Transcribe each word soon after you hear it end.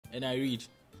and I read,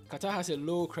 Qatar has a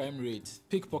low crime rate.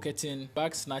 Pickpocketing,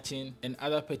 bag snatching, and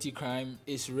other petty crime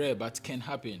is rare but can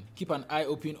happen. Keep an eye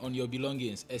open on your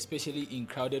belongings, especially in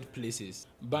crowded places.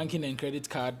 Banking and credit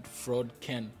card fraud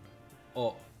can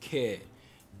occur.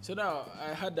 So now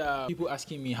I had people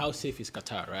asking me how safe is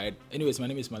Qatar, right? Anyways, my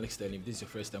name is Maleek. If this is your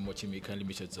first time watching me, kindly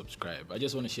make sure to subscribe. I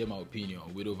just want to share my opinion.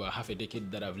 With over half a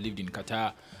decade that I've lived in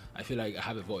Qatar, I feel like I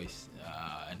have a voice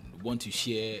and want to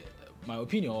share my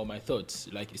opinion or my thoughts.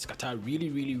 Like, is Qatar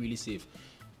really safe?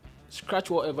 Scratch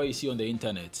whatever you see on the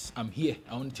internet. I'm here.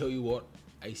 I want to tell you what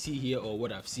I see here, or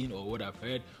what I've seen, or what I've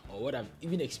heard, or what I've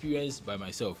even experienced by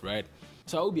myself, right?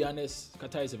 So I will be honest,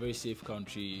 Qatar is a very safe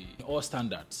country in all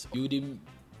standards. You wouldn't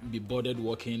be bothered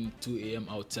walking 2 a.m.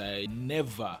 outside.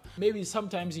 Never. Maybe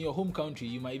sometimes in your home country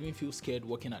you might even feel scared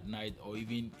walking at night, or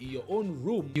even in your own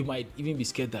room you might even be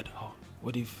scared that, oh,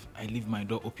 what if I leave my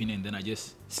door open and then I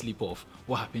just sleep off?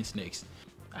 What happens next?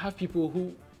 I have people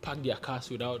who park their cars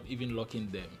without even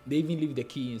locking them. They even leave the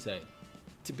key inside.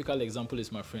 Typical example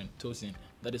is my friend Tosin.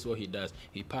 That is what he does.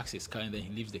 He parks his car and then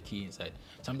he leaves the key inside.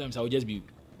 Sometimes I'll just be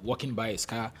walking by his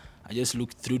car, I just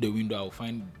look through the window, I'll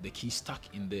find the key stuck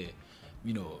in the,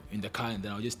 in the car, and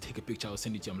then I'll just take a picture, I'll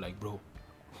send it to him. I'm like, bro,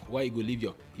 why you go leave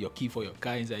your key for your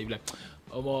car inside? He'll be like,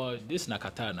 oh, this na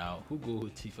Qatar now. Who go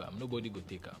thief am? Nobody go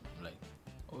take am. I'm like,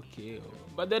 okay.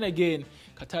 But then again,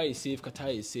 Qatar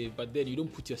is safe, but then you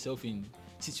don't put yourself in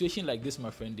situation like this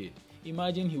my friend did.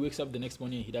 Imagine he wakes up the next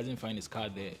morning and he doesn't find his car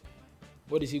there.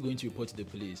 What is he going to report to the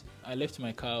police? I left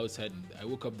my car outside and I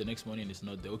woke up the next morning and it's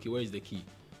not there. Okay, where is the key?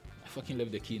 I fucking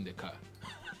left the key in the car.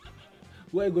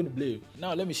 Who are you going to blame?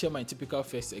 Now let me share my typical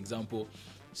first example.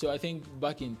 So I think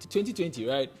back in 2020,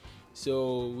 right?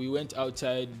 So we went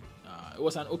outside. It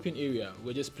was an open area. We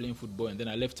were just playing football, and then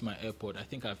I left my airport. I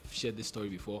think I've shared this story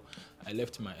before. I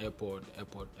left my airport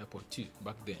 2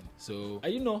 back then. So I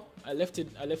didn't know. I left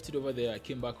it over there. I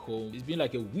came back home. It's been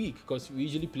like a week because we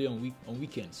usually play on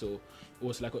weekends. So it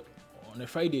was like on a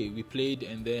Friday we played,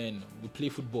 and then we play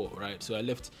football, right? So I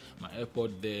left my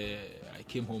airport there. I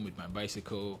came home with my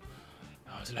bicycle.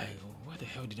 I was like, where the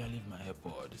hell did I leave my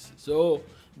airpod? So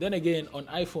then again, on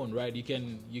iPhone, right, you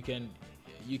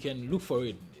can look for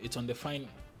it. It's on the Find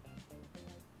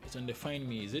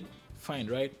Me, is it? Find,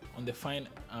 right? On the Find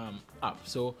app.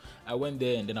 So I went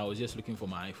there and then I was just looking for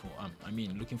my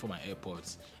iPhone. Looking for my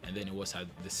AirPods, and then it was at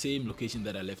the same location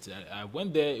that I left it. I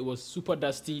went there. It was super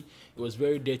dusty. It was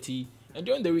very dirty. And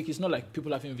during the week, it's not like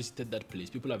people haven't visited that place.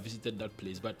 People have visited that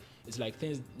place, but it's like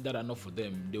things that are not for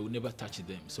them, they will never touch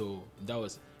them. So that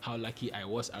was how lucky I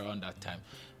was around that time.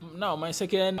 Now, my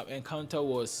second encounter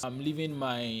was I'm leaving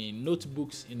my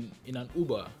notebooks in an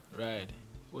Uber, right?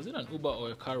 Was it an Uber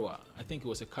or a Karwa? I think it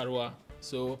was a Karwa.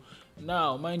 So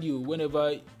now, mind you,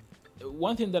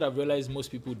 one thing that I've realized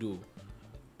most people do,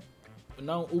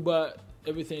 now Uber,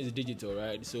 everything is digital,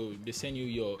 right? So they send you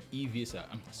your e-visa.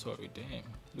 I'm sorry, damn.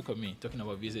 Look at me talking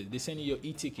about visa. They send you your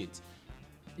e-ticket.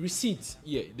 Receipt,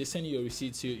 yeah, they send you your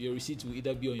receipt. So your receipt will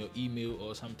either be on your email,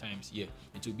 or sometimes, yeah,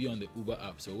 it will be on the Uber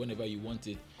app. So whenever you want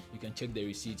it, you can check the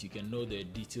receipt. You can know the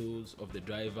details of the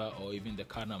driver or even the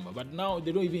car number. But now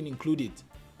they don't even include it.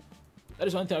 That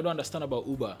is one thing I don't understand about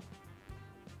Uber.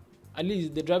 At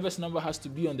least the driver's number has to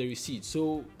be on the receipt.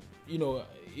 So,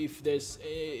 if there's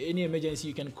any emergency,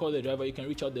 you can call the driver. You can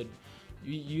reach out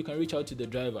you can reach out to the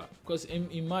driver. Because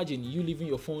imagine you leaving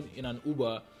your phone in an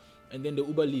Uber, and then the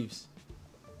Uber leaves.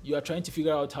 You are trying to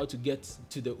figure out how to get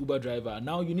to the Uber driver.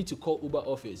 Now you need to call Uber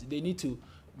office. They need to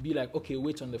be like, okay,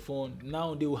 wait on the phone.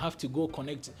 Now they will have to go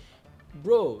connect.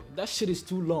 Bro, that shit is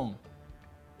too long.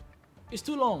 It's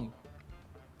too long.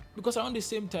 Because around the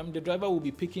same time, the driver will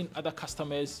be picking other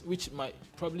customers, which might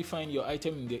probably find your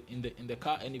item in the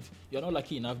car, and if you're not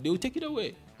lucky enough, they will take it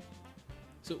away.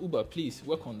 So Uber, please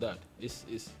work on that.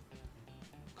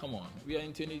 Come on, we are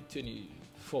in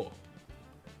 2024.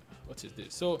 What is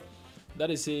this? So that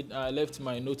is it. I left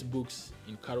my notebooks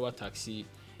in Karwa taxi,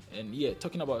 and yeah,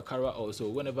 talking about Karwa also.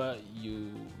 Whenever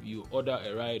you order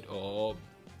a ride, or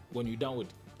when you're done with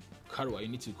Karwa, you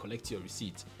need to collect your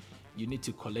receipt.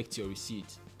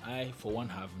 I, for one,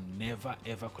 have never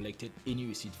ever collected any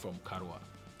receipt from Karwa.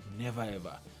 Never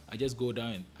ever. I just go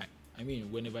down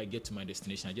and whenever I get to my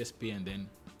destination, I just pay and then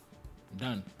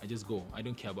done. I just go. I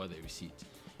don't care about the receipt.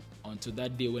 Until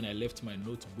that day when I left my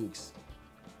notebooks.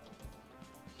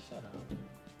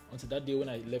 Until that day when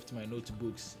I left my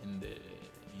notebooks in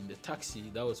the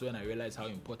taxi, that was when I realized how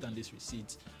important these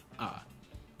receipts are.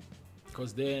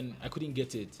 Because then I couldn't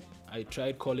get it. I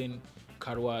tried calling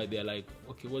Karwa. They're like,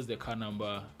 okay, what's the car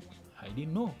number? I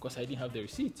didn't know because I didn't have the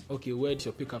receipt. Okay, where's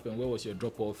your pickup and where was your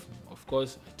drop off? Of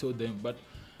course, I told them, but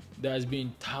There has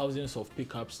been thousands of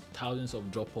pickups, thousands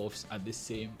of drop-offs at the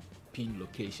same pin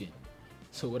location.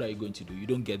 So what are you going to do? You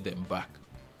don't get them back.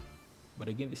 But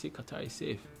again, they say Qatar is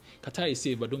safe. Qatar is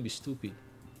safe, but don't be stupid.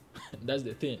 That's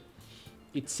the thing.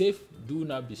 It's safe, do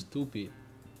not be stupid.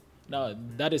 Now,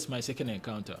 that is my second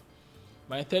encounter.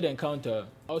 My third encounter,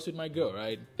 I was with my girl,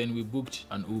 right? Then we booked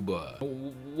an Uber.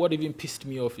 What even pissed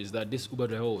me off is that this Uber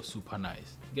driver was super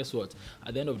nice. Guess what?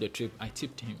 At the end of the trip, I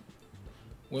tipped him.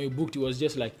 When we booked, it was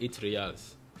just like 8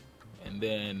 reals. And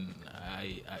then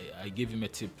I gave him a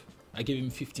tip. I gave him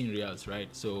 15 reals,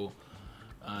 right? So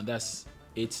that's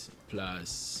 8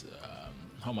 plus,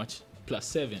 how much? Plus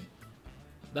 7.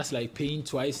 That's like paying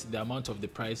twice the amount of the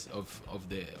price of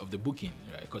the booking,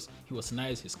 right? Because he was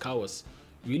nice, his car was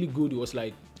really good. It was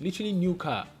like literally new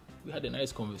car. We had a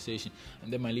nice conversation,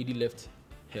 and then my lady left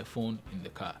her phone in the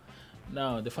car.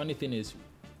 Now the funny thing is,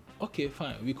 okay,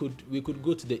 fine, we could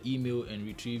go to the email and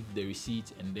retrieve the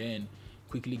receipt and then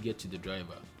quickly get to the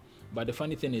driver. But the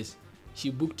funny thing is, she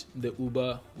booked the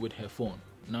Uber with her phone.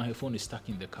 Now her phone is stuck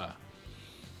in the car.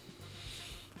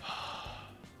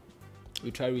 We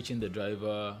tried reaching the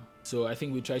driver. So I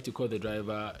think we tried to call the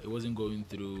driver. It wasn't going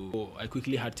through. So I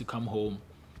quickly had to come home,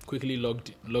 quickly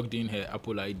logged in her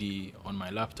Apple ID on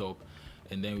my laptop,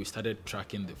 and then we started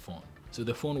tracking the phone. So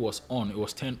the phone was on, it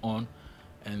was turned on,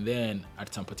 and then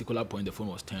at some particular point the phone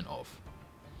was turned off.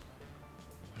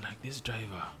 I'm like, this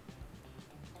driver.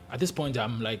 At this point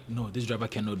I'm like, no, this driver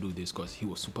cannot do this, because he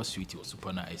was super sweet, he was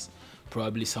super nice.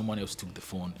 Probably someone else took the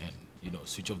phone and, you know,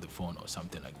 switch off the phone or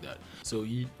something like that. So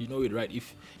you know it, right?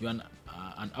 If you're an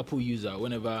Apple user,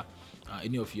 whenever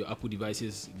any of your Apple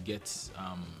devices gets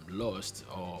lost,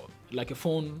 or like a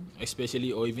phone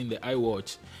especially, or even the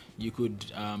iWatch, you could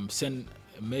send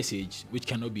a message which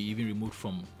cannot be even removed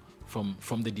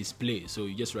from the display. So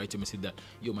you just write a message that,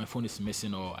 yo, my phone is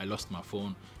missing, or I lost my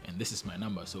phone and this is my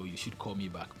number, so you should call me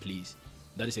back, please.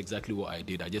 That is exactly what I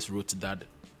did. I just wrote that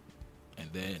and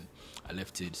then I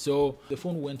left it. So the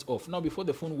phone went off. Now before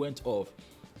the phone went off,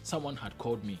 someone had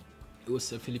called me. It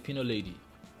was a Filipino lady.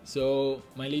 So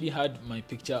my lady had my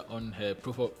picture on her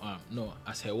profile, no,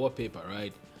 as her wallpaper,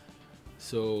 right?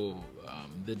 So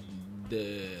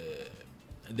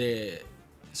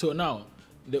so now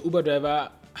the Uber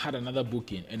driver had another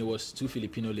booking, and it was 2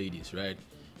 Filipino ladies, right?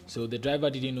 So the driver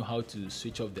didn't know how to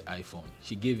switch off the iPhone.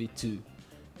 She gave it to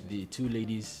the 2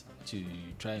 ladies to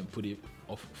try and put it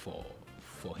off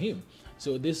for him.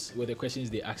 So these were the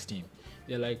questions they asked him.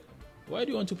 They're like, why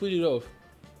do you want to put it off?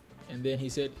 And then he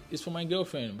said, it's for my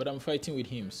girlfriend, but I'm fighting with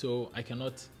him, so I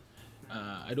cannot,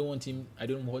 I don't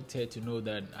want her to know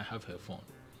that I have her phone.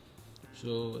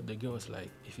 So the girl was like,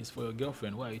 if it's for your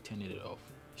girlfriend, why are you turning it off?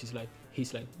 He's like,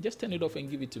 just turn it off and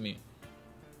give it to me.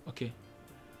 Okay.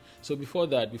 So before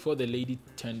the lady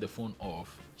turned the phone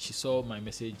off, she saw my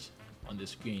message on the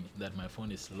screen that my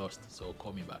phone is lost, so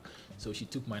call me back. So she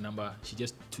took my number, she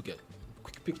just took a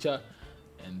quick picture,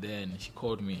 and then she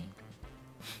called me.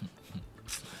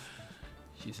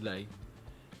 She's like,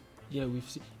 yeah, we've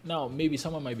seen. Now maybe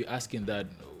someone might be asking that,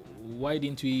 why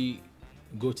didn't we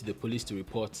go to the police to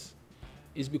report?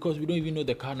 It's because we don't even know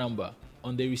the car number.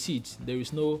 On the receipt there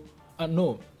is no,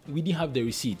 no, we didn't have the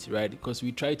receipt, right? Because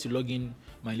we tried to log in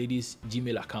my lady's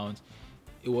Gmail account.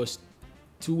 It was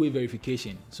two-way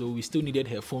verification, so we still needed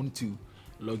her phone to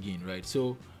log in, right?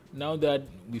 So now that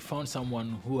we found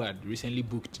someone who had recently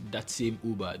booked that same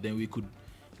Uber, then we could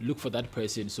look for that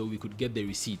person so we could get the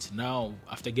receipt. Now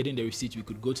after getting the receipt, we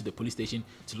could go to the police station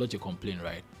to lodge a complaint,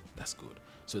 right? That's good.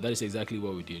 So that is exactly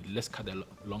what we did. Let's cut the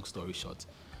long story short.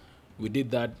 We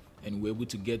did that, and we were able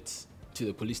to get to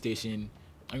the police station.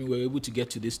 I mean, we were able to get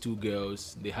to these 2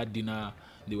 girls. They had dinner,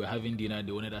 they were having dinner,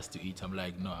 they wanted us to eat. I'm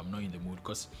like, no, I'm not in the mood,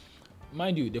 because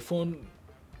mind you, the phone,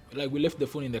 like, we left the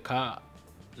phone in the car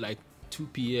like 2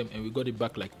 p.m. and we got it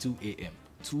back like 2 a.m.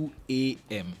 2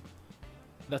 a.m.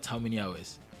 That's how many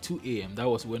hours? 2 a.m. That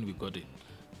was when we got it.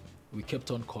 We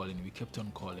kept on calling, we kept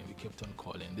on calling.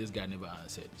 This guy never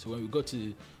answered. So when we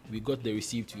got the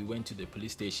receipt, we went to the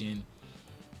police station.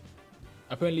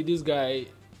 Apparently this guy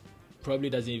probably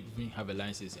doesn't even have a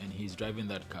license, and he's driving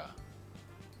that car.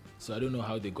 So I don't know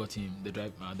how they got him.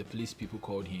 The police people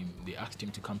called him. They asked him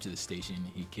to come to the station.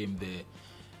 He came there,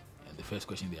 and the first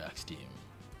question they asked him,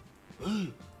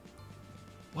 hey,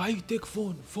 why you take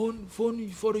phone for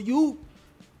you?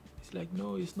 He's like,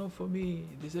 no, it's not for me.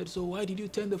 They said, so why did you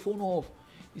turn the phone off?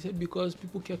 He said, because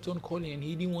people kept on calling and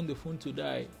he didn't want the phone to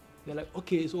die. They're like,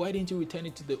 okay, so why didn't you return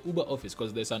it to the Uber office?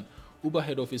 Because there's an Uber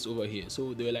head office over here.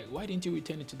 So they were like, why didn't you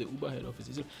return it to the Uber head office?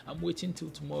 He said, I'm waiting till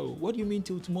tomorrow. What do you mean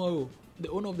till tomorrow? The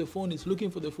owner of the phone is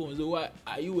looking for the phone. So why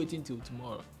are you waiting till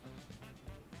tomorrow?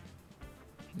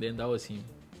 Then that was him.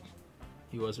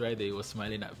 He was right there. He was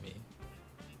smiling at me.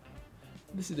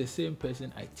 This is the same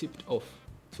person I tipped off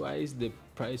twice the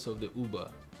price of the Uber,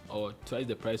 or twice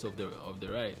the price of the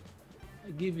ride.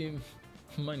 I gave him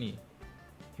money.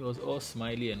 He was all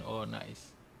smiley and all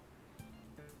nice.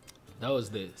 That was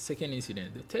the second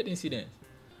incident. The third incident,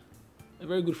 a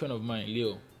very good friend of mine,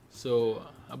 Leo. So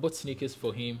I bought sneakers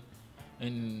for him,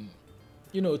 and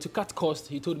to cut costs,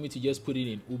 he told me to just put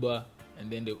it in Uber, and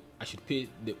then I should pay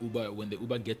the Uber when the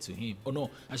Uber gets to him. Or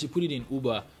no, I should put it in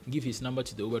Uber, give his number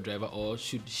to the Uber driver, or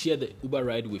should share the Uber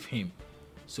ride with him,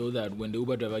 so that when the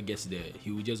Uber driver gets there,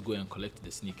 he will just go and collect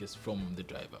the sneakers from the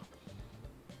driver.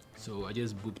 So I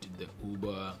just booked the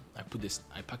Uber.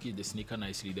 I packaged the sneaker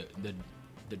nicely.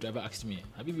 The driver asked me,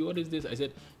 "Habibi, what is this?" I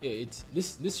said, "Yeah, it's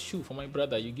this shoe for my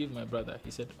brother. You give my brother."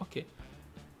 He said, "Okay."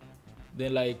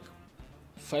 Then like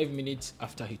 5 minutes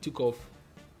after he took off,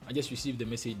 I just received the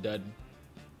message that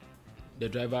the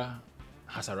driver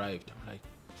has arrived. I'm like,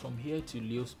 from here to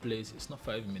Leo's place, it's not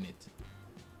 5 minutes.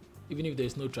 Even if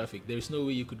there's no traffic, there is no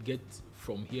way you could get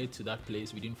from here to that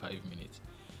place within 5 minutes.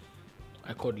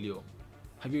 I called Leo.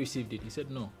 "Have you received it?" He said,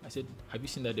 "No." I said, "Have you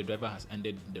seen that the driver has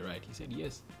ended the ride?" He said,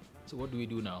 "Yes." So what do we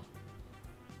do now?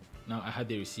 Now I had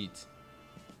the receipt.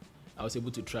 I was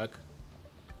able to track,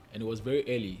 and it was very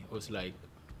early. It was like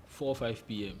 4 or 5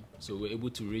 p.m. So we were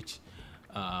able to reach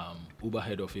Uber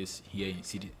head office here in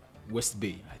City West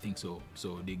Bay, I think so.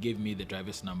 So they gave me the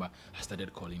driver's number. I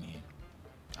started calling him.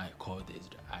 I called this.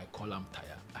 I call him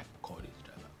tired. I called this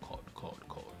driver. Called.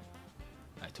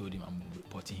 I told him I'm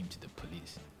reporting him to the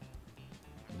police.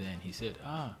 Then he said,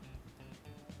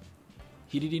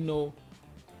 he didn't know.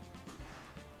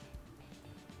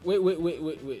 Wait.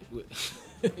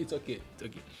 It's okay.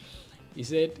 He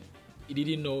said he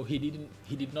didn't know. He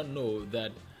did not know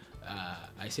that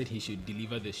I said he should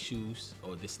deliver the shoes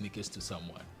or the sneakers to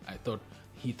someone.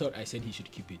 He thought I said he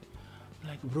should keep it. I'm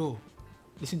like, bro,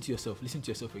 listen to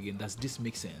yourself again. Does this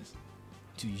make sense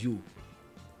to you?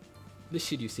 This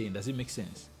shit you're saying, does it make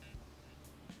sense?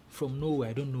 From nowhere,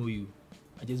 I don't know you.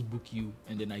 I just book you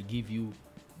and then I give you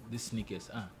the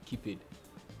sneakers. Keep it.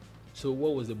 So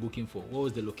what was the booking for? What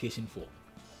was the location for?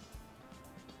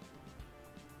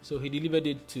 So he delivered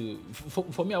it to,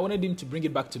 for me, I wanted him to bring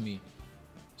it back to me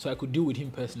so I could deal with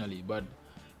him personally, but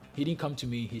he didn't come to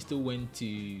me. He still went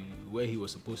to where he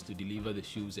was supposed to deliver the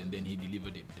shoes, and then he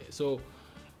delivered it there. So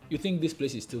you think this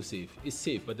place is still safe? It's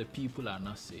safe, but the people are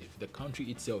not safe. The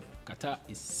country itself, Qatar,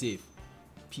 is safe.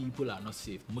 People are not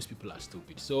safe. Most people are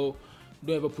stupid. So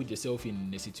don't ever put yourself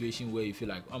in a situation where you feel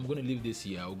like, I'm going to leave this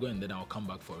here, I'll go and then I'll come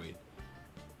back for it.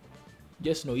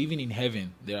 Just know, even in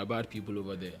heaven, there are bad people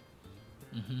over there.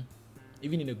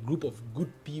 Even in a group of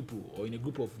good people or in a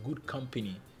group of good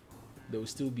company, there will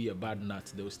still be a bad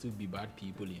nut. There will still be bad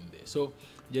people in there. So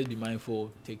just be mindful,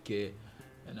 take care,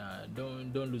 and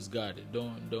don't lose guard.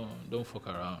 Don't fuck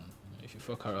around. If you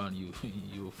fuck around, you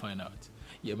will find out.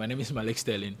 Yeah, my name is Maleek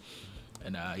Sterling,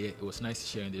 and it was nice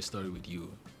sharing this story with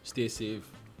you. Stay safe.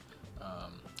 I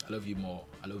love you more.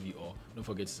 I love you all. Don't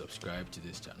forget to subscribe to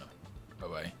this channel. Bye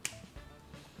bye.